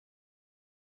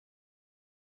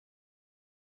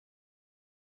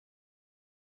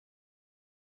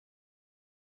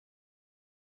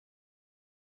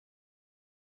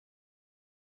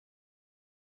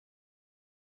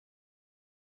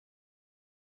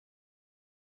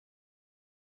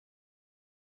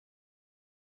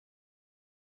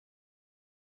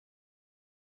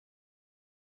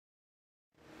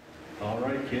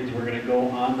begins. We're going to go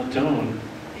on the tone.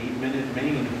 8-minute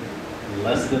main,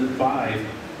 less than 5.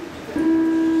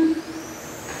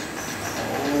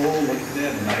 Oh, look at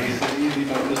that. Nice and easy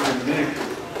by Mr. Nick.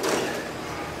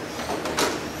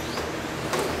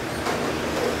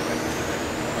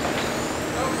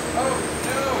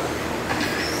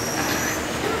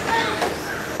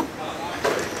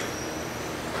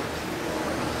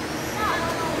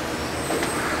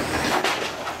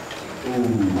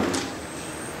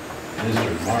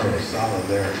 Mr. Morrow, solid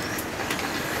there.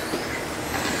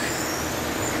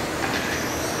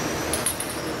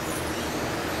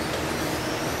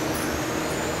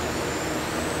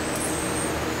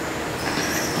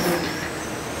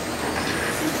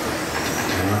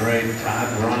 All right, Todd,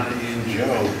 Ron, and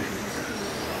Joe.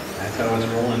 That's how it's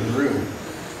rolling through.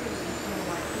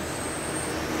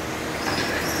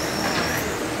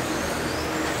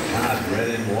 Todd, red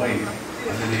and white,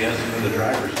 under the estimate of the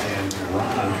driver's stand.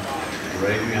 Ron,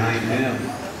 right behind him.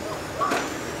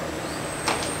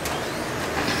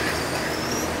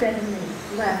 7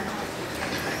 minutes left.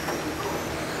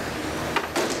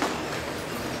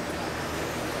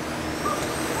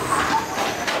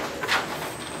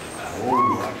 Oh,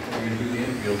 watch before you do the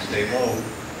infield. Stay low.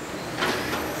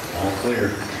 All clear.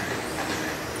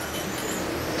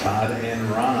 Todd and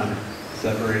Ron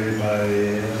separated by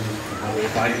about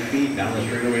 5 feet. Down the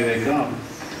straightaway they come.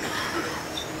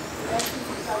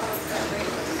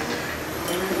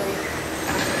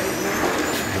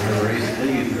 Race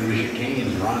lead through the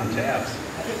chicanes. Ron taps.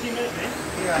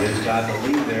 Gives Todd the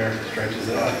lead there. Stretches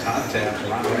it out. Todd taps.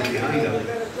 Ron right behind him.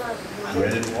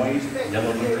 Red and white.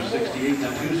 Yellow number 68 in the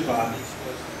 2 spot.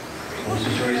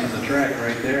 Closest race on the track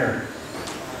right there.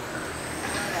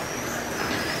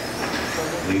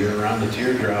 Leader around the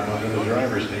teardrop under the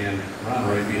driver's stand. Ron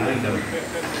right behind him.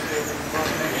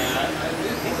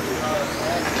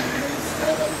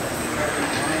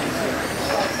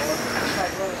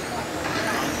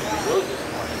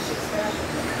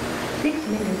 6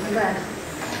 minutes left.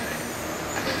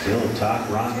 Still Todd,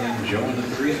 Ron, and Joe in the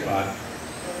 3 spot.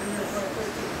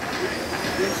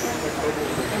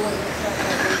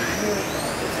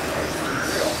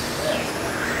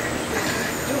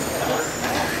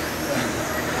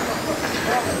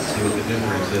 Let's see what the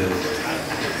difference is.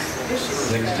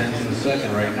 6/10 of a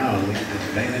second right now.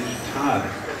 Advantage Todd.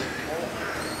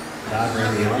 Todd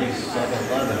ran the only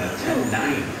sub-11 at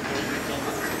 10.9.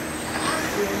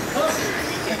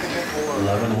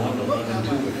 11-1 to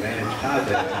 11-2 advantage Todd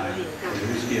that time.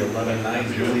 Ruski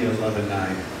 11-9, Julie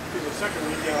 11-9.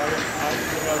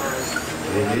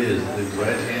 It is the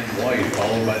red and white,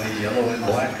 followed by the yellow and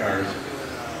black cars.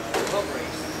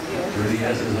 Through the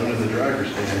S's under the driver's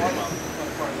stand.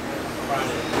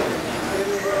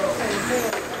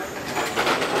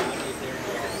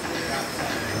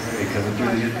 Okay, coming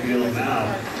through the infield now.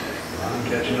 Ron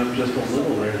catching up just a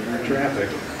little there through traffic.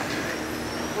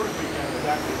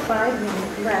 5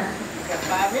 minutes left.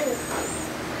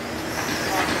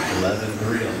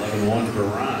 11-3, 11-1 for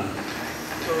Ron.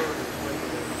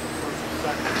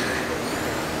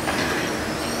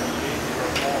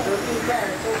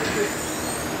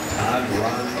 Todd,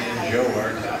 Ron, and Joe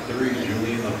are top 3.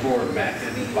 Julie in the 4, Matt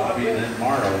and Bobby, and then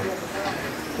Morrow.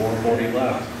 4:40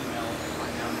 left.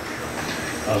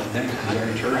 Up next is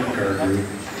our touring car group.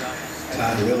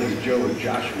 Todd, Willie, Joe,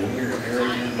 Josh, Winger,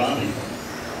 Eric, and Bobby.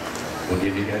 We'll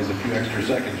give you guys a few extra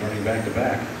seconds running back to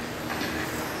back.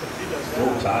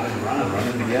 Oh, Todd and Ron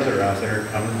running together out there,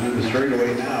 coming through the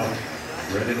straightaway now.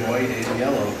 Red and white and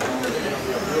yellow.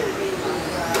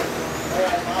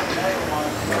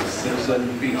 About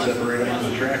 6-7 feet separated on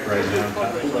the track right now.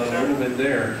 Todd pulled out a little bit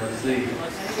there. Let's see.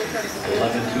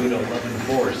 11-2 to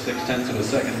 11-4. 6/10 of a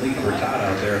second lead for Todd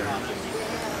out there.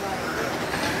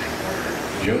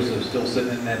 Joseph still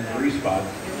sitting in that 3 spot.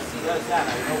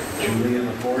 Julie in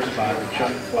the 4 spot.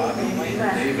 Chuck, Bobby,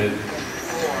 and David.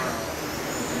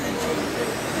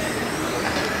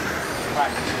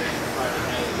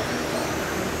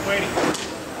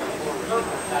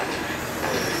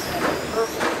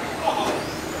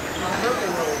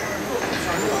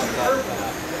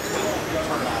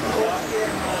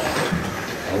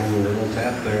 Oh, a little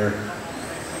tap there.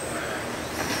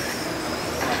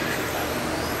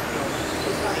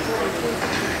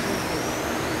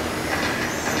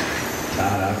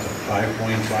 Todd out to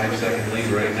 5.5 second lead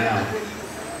right now.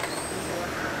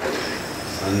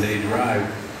 Sunday drive.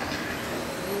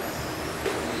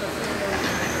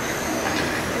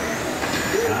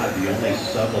 Todd, the only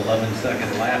sub-11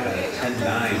 second lap at a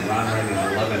 10.9. Ron running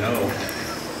 11.0.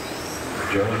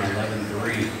 Joe in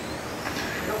 11.3.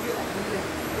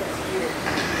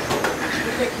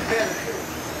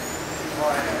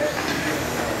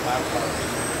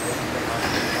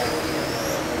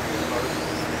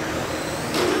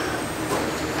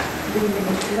 Three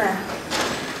minutes left.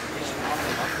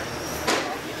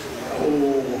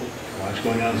 Oh, watch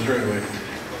going down the straightaway.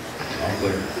 All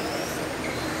clear.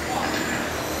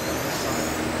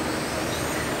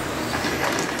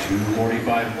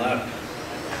 2:45 left.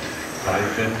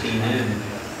 5:15 in.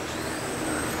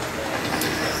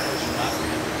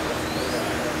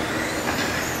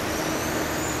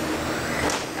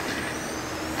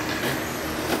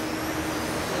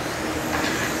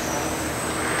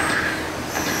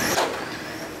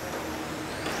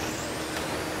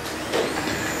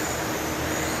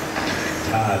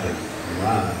 Todd,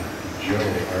 Ron,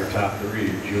 Joe, our top three.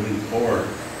 Julie 4,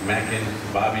 Mackin,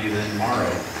 Bobby, then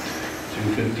Morrow.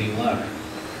 2:15 left.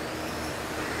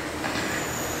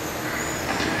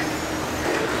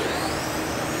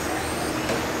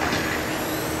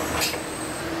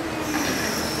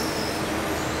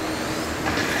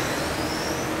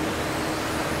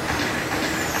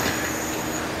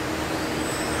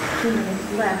 Two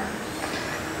minutes left.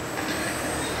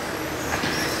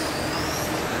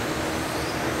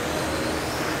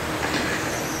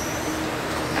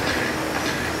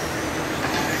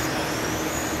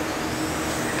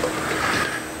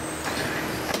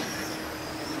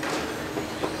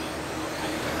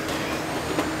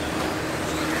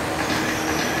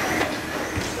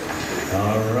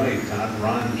 All right, Todd,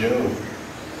 Ron, Joe.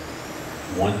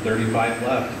 1:35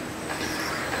 left.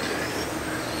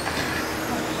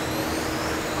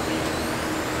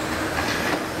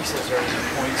 He says there's a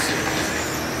point six.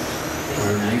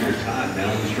 Our leader, Todd,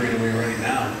 down the straightaway right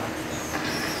now.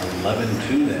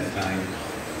 11-2 that time.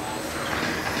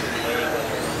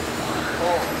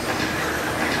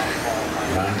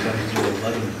 Ron comes to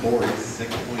 11-4,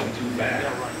 6.2 back.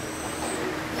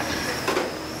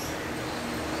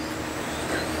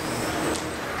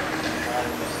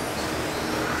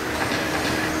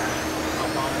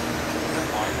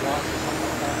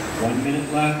 One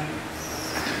minute left.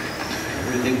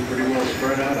 Everything's pretty well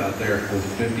spread out there with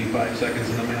 55 seconds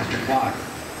in the master clock.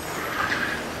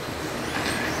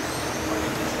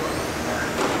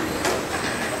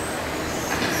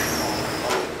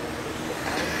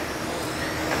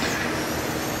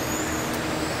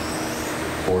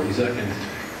 Forty seconds.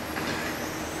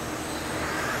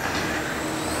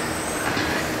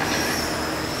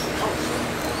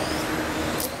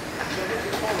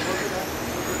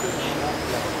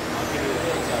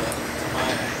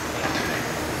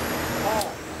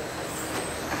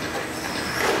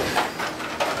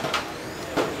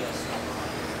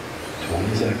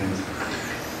 Seconds.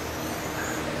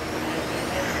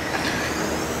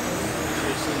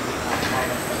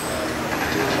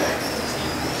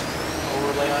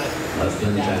 Less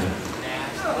than 10.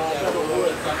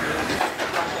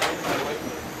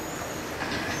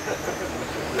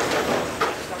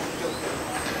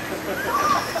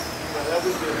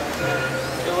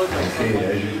 Okay,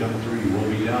 as you come through, you will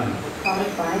be done. Car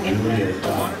 5 Julia is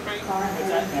done. Car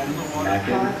 11.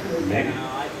 Mackin, Mick,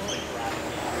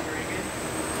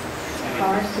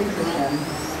 Car 6 is done.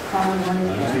 Car 1 is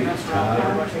done.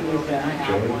 Car 3 is done.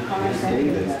 Joey, Car and 7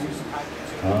 is David. done.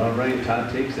 All right,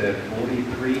 Todd takes that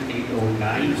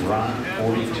 43,809. Ron,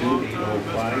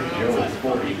 42,805. Joe,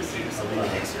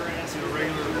 40,11.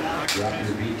 Drop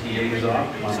your VTAs off.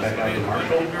 Come on back out to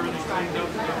Marshall.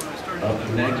 Up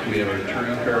next, we have our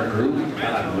touring car group.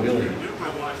 Todd, Willie,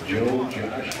 Joe,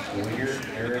 Josh, Winger,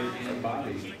 Aaron, and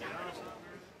Bobby.